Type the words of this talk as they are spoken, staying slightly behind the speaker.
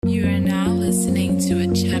to a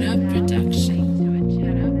Cheddar production.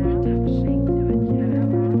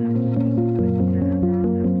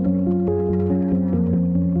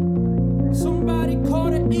 Somebody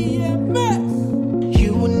call the EMS.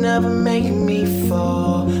 You will never make me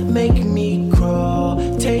fall, make me crawl,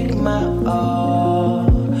 take my all.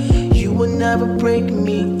 You will never break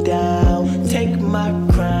me down, take my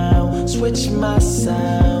crown, switch my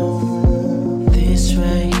sound. This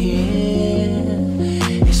right here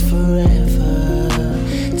is forever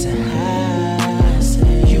to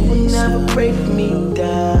have. You will never break me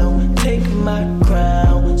down, take my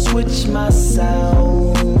crown, switch my sound.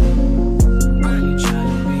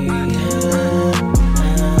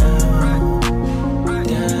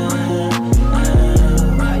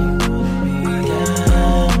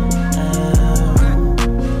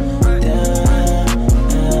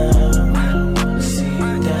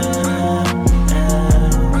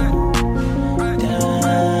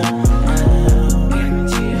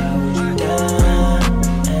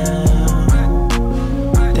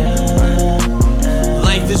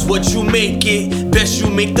 What you make it, best you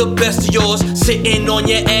make the best of yours. Sitting on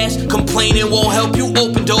your ass, complaining won't help you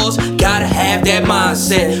open doors. Gotta have that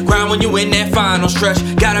mindset, grind when you in that final stretch.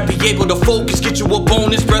 Gotta be able to focus, get you a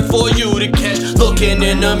bonus breath for you to catch. Looking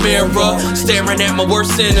in the mirror, staring at my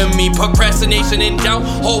worst enemy. Procrastination and doubt,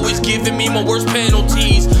 always giving me my worst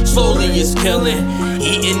penalties. Slowly it's killing,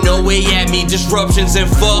 eating away at me. Disruptions and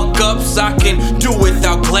fuck ups I can do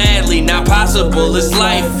without gladly. Not possible, it's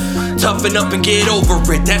life. Toughen up and get over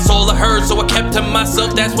it, that's all I heard, so I kept to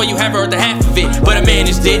myself. That's why you haven't heard the half of it, but I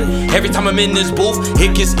managed it. Every time I'm in this booth,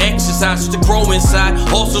 it gets exercise to grow inside.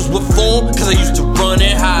 Ulcers with form, cause I used to run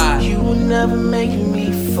it high. You will never make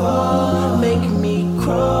me fall, make me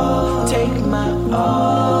crawl, take my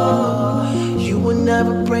all. You will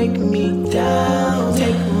never break me down,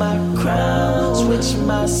 take my crown, switch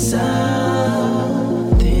my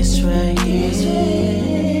sound. This right here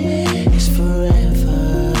is forever.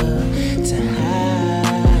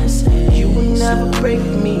 Never break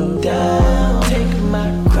me down, take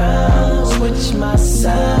my crown, switch my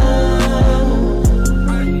sound.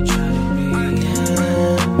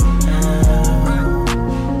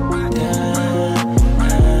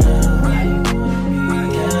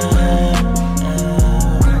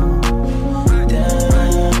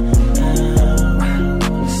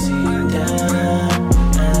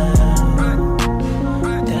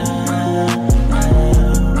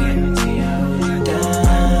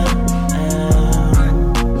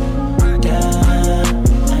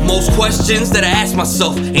 Most questions that I ask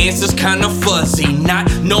myself, answers kinda fuzzy.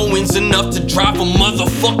 Not knowing's enough to drive a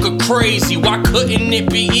motherfucker crazy. Why couldn't it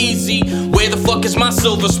be easy? Where the fuck is my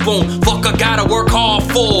silver spoon? Fuck, I gotta work hard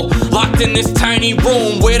for. Locked in this tiny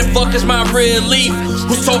room, where the fuck is my relief?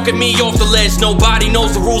 Who's talking me off the ledge? Nobody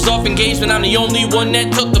knows the rules of engagement. I'm the only one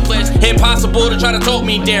that took the pledge. Impossible to try to talk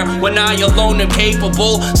me down when I alone am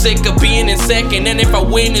capable. Sick of being in second, and if I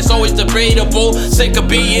win, it's always debatable. Sick of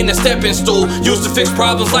being a stepping stool, used to fix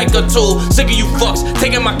problems like a tool. Sick of you fucks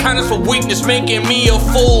taking my kindness for weakness, making me a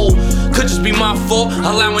fool. Could just be my fault,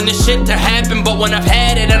 allowing this shit to happen. But when I've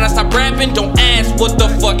had it and I stop rapping, don't ask what the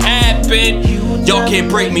fuck happened. Y'all can't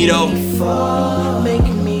break me though. Make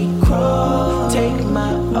me crawl, take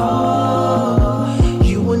my all.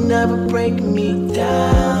 You will never break me